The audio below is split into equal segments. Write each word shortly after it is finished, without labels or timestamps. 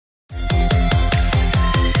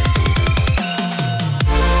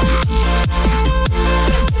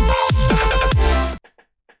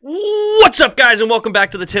What's up, guys, and welcome back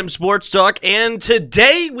to the Tim Sports Talk. And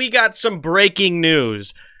today we got some breaking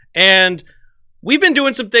news. And we've been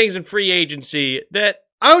doing some things in free agency that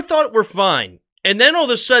I thought were fine. And then all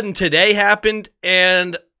of a sudden today happened,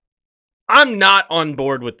 and I'm not on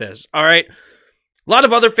board with this, all right? A lot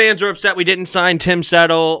of other fans are upset we didn't sign Tim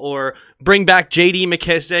Settle or bring back J.D.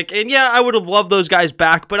 McKissick. And yeah, I would have loved those guys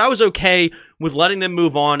back, but I was okay with letting them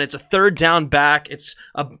move on. It's a third down back. It's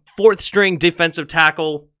a fourth string defensive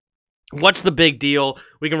tackle. What's the big deal?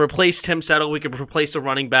 We can replace Tim Settle. We can replace the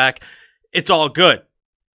running back. It's all good.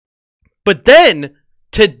 But then,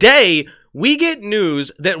 today, we get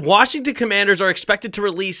news that Washington Commanders are expected to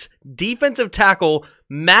release defensive tackle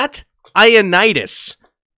Matt Ioannidis.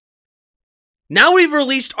 Now we've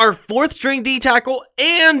released our fourth string D tackle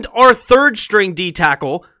and our third string D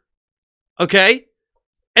tackle. Okay?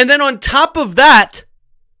 And then on top of that,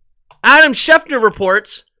 Adam Schefter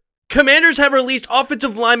reports Commanders have released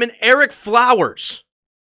offensive lineman Ereck Flowers,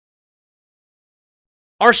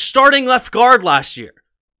 our starting left guard last year,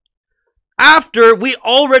 after we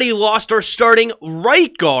already lost our starting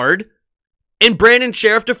right guard in Brandon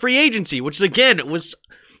Sheriff to free agency, which again,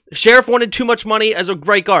 Sheriff wanted too much money as a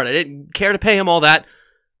right guard. I didn't care to pay him all that.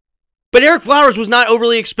 But Ereck Flowers was not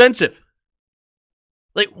overly expensive.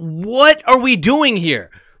 Like, what are we doing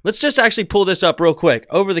here? Let's just actually pull this up real quick.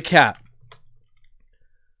 Over the cap.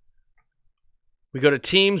 We go to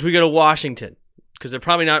teams, we go to Washington, because they're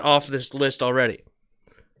probably not off this list already.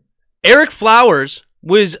 Ereck Flowers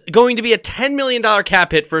was going to be a $10 million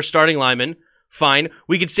cap hit for a starting lineman. Fine.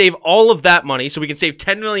 We could save all of that money, so we can save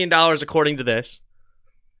 $10 million according to this.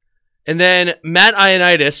 And then Matt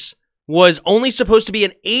Ioannidis was only supposed to be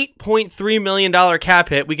an $8.3 million cap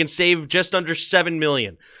hit. We can save just under $7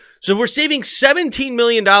 million. So we're saving $17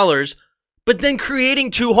 million, but then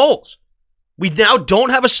creating two holes. We now don't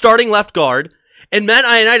have a starting left guard. And Matt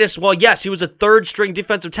Ioannidis, well, yes, he was a third-string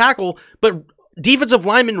defensive tackle, but defensive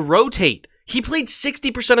linemen rotate. He played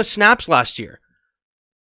 60% of snaps last year.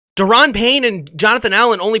 Daron Payne and Jonathan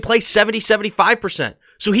Allen only play 70-75%.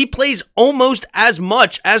 So he plays almost as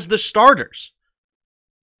much as the starters.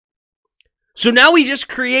 So now we just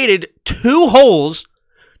created two holes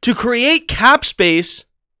to create cap space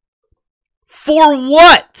for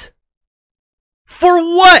what? For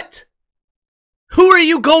what? Who are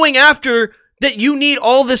you going after that you need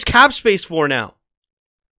all this cap space for now?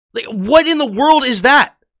 Like, what in the world is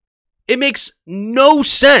that? It makes no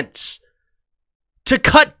sense to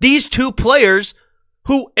cut these two players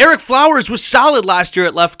who Ereck Flowers was solid last year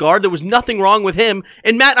at left guard. There was nothing wrong with him.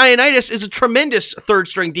 And Matt Ioannidis is a tremendous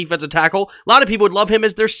third-string defensive tackle. A lot of people would love him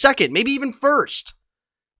as their second, maybe even first.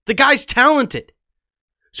 The guy's talented.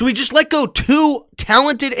 So we just let go two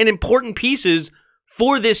talented and important pieces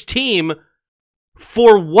for this team.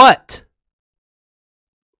 For what?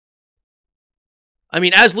 I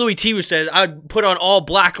mean, as Louis T. said, I'd put on all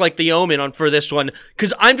black like the Omen for this one,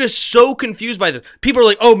 because I'm just so confused by this. People are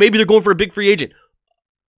like, oh, maybe they're going for a big free agent.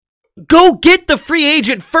 Go get the free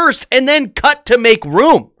agent first and then cut to make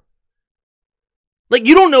room. Like,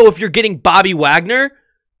 you don't know if you're getting Bobby Wagner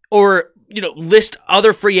or, list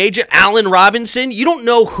other free agent, Allen Robinson. You don't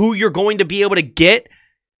know who you're going to be able to get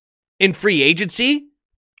in free agency.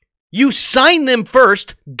 You sign them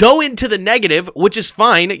first, go into the negative, which is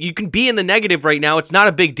fine. You can be in the negative right now. It's not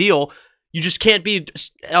a big deal. You just can't be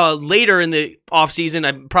later in the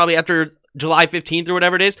offseason, probably after July 15th or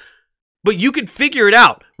whatever it is. But you can figure it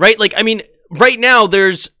out, right? Like, I mean, right now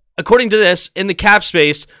there's, according to this, in the cap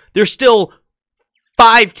space, there's still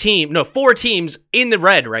 4 teams in the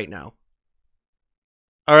red right now.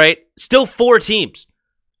 All right? Still 4 teams.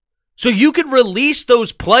 So you could release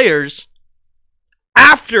those players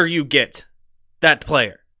after you get that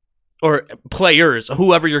player or players,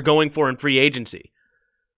 whoever you're going for in free agency.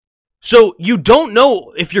 So you don't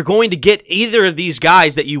know if you're going to get either of these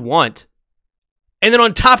guys that you want. And then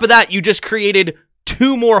on top of that, you just created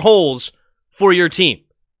 2 more holes for your team.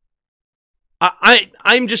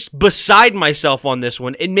 I'm just beside myself on this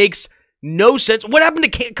one. It makes no sense. What happened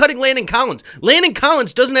to cutting Landon Collins? Landon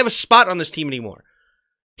Collins doesn't have a spot on this team anymore.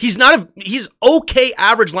 He's okay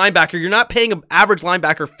average linebacker. You're not paying an average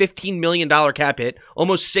linebacker $15 million cap hit,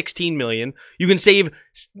 almost $16 million. You can save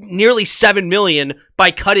nearly $7 million by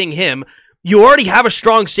cutting him. You already have a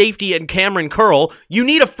strong safety in Cameron Curl. You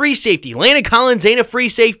need a free safety. Landon Collins ain't a free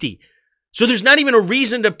safety. So there's not even a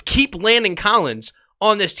reason to keep Landon Collins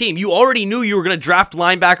on this team. You already knew you were going to draft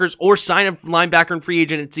linebackers or sign a linebacker in free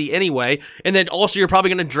agency anyway. And then also you're probably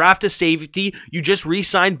going to draft a safety. You just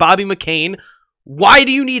re-signed Bobby McCain. Why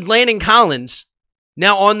do you need Landon Collins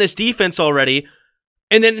now on this defense already?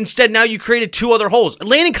 And then instead now you created 2 other holes.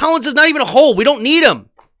 Landon Collins is not even a hole. We don't need him.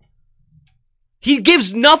 He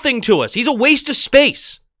gives nothing to us. He's a waste of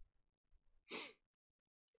space.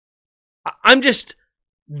 I'm just...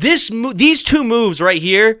 These two moves right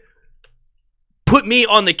here put me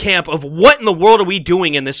on the camp of what in the world are we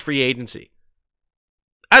doing in this free agency?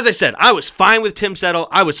 As I said, I was fine with Tim Settle.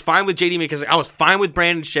 I was fine with JD McKissic. I was fine with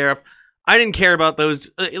Brandon Sheriff. I didn't care about those.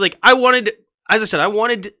 I wanted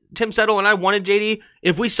Tim Settle and I wanted JD.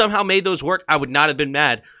 If we somehow made those work, I would not have been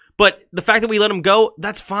mad. But the fact that we let him go,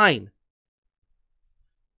 that's fine.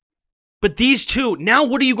 But these two, now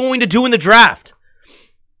what are you going to do in the draft?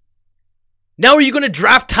 Now are you going to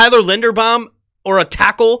draft Tyler Linderbaum or a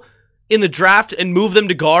tackle in the draft and move them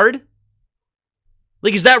to guard?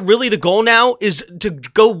 Like, is that really the goal now? Is to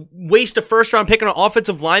go waste a first-round pick on an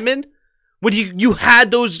offensive lineman? When you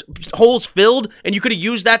had those holes filled and you could have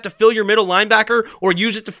used that to fill your middle linebacker or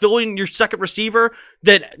use it to fill in your second receiver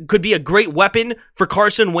that could be a great weapon for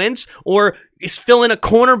Carson Wentz, or is fill in a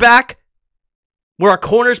cornerback where our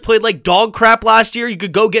corners played like dog crap last year. You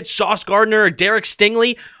could go get Sauce Gardner or Derek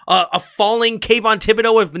Stingley, a falling Kayvon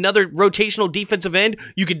Thibodeau with another rotational defensive end.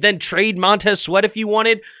 You could then trade Montez Sweat if you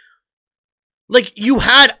wanted. Like, you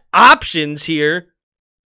had options here,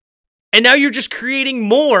 and now you're just creating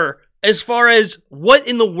more as far as what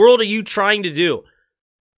in the world are you trying to do?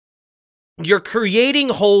 You're creating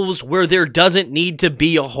holes where there doesn't need to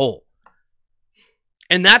be a hole.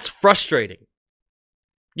 And that's frustrating.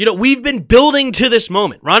 You know, we've been building to this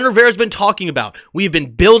moment. Ron Rivera's been talking about, we've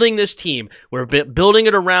been building this team. We're building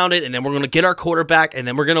it around it, and then we're going to get our quarterback, and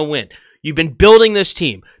then we're going to win. You've been building this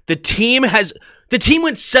team. The team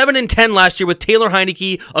went 7-10 last year with Taylor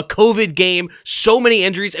Heineke, a COVID game, so many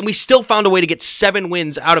injuries, and we still found a way to get 7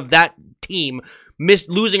 wins out of that team,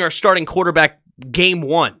 losing our starting quarterback game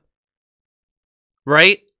 1.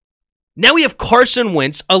 Right? Now we have Carson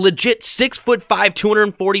Wentz, a legit 6'5",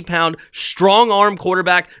 240-pound, strong-arm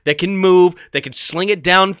quarterback that can move, that can sling it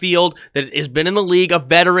downfield, that has been in the league, a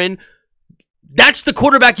veteran. That's the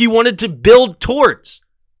quarterback you wanted to build towards.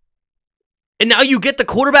 And now you get the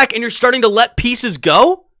quarterback and you're starting to let pieces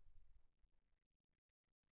go?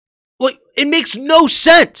 Well, it makes no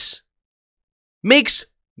sense. Makes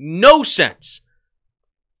no sense.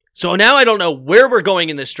 So now I don't know where we're going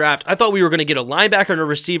in this draft. I thought we were going to get a linebacker and a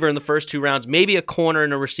receiver in the first 2 rounds, maybe a corner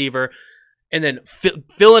and a receiver, and then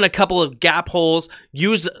fill in a couple of gap holes,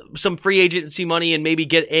 use some free agency money, and maybe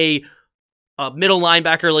get a middle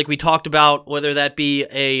linebacker like we talked about, whether that be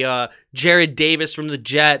a Jared Davis from the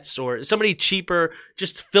Jets or somebody cheaper,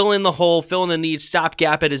 just fill in the hole, fill in the need,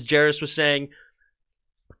 stopgap it, as Jairus was saying.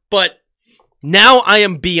 But now I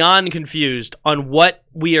am beyond confused on what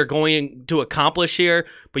we are going to accomplish here.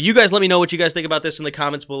 But you guys let me know what you guys think about this in the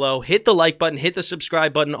comments below. Hit the like button, hit the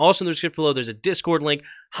subscribe button. Also in the description below, there's a Discord link.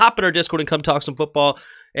 Hop in our Discord and come talk some football.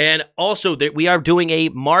 And also, we are doing a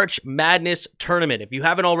March Madness tournament. If you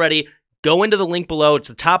haven't already, go into the link below. It's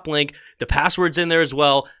the top link. The password's in there as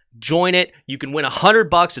well. Join it. You can win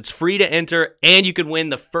 $100. It's free to enter, and you can win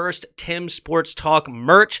the first Tim Sports Talk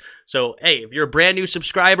merch. So, hey, if you're a brand new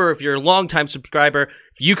subscriber, if you're a longtime subscriber,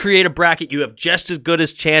 if you create a bracket, you have just as good a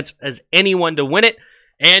chance as anyone to win it,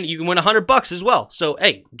 and you can win $100 as well. So,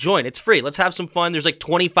 hey, join. It's free. Let's have some fun. There's like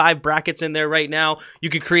 25 brackets in there right now. You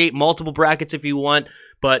can create multiple brackets if you want.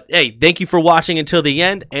 But, hey, thank you for watching until the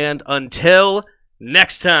end, and until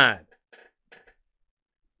next time.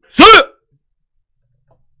 See ya!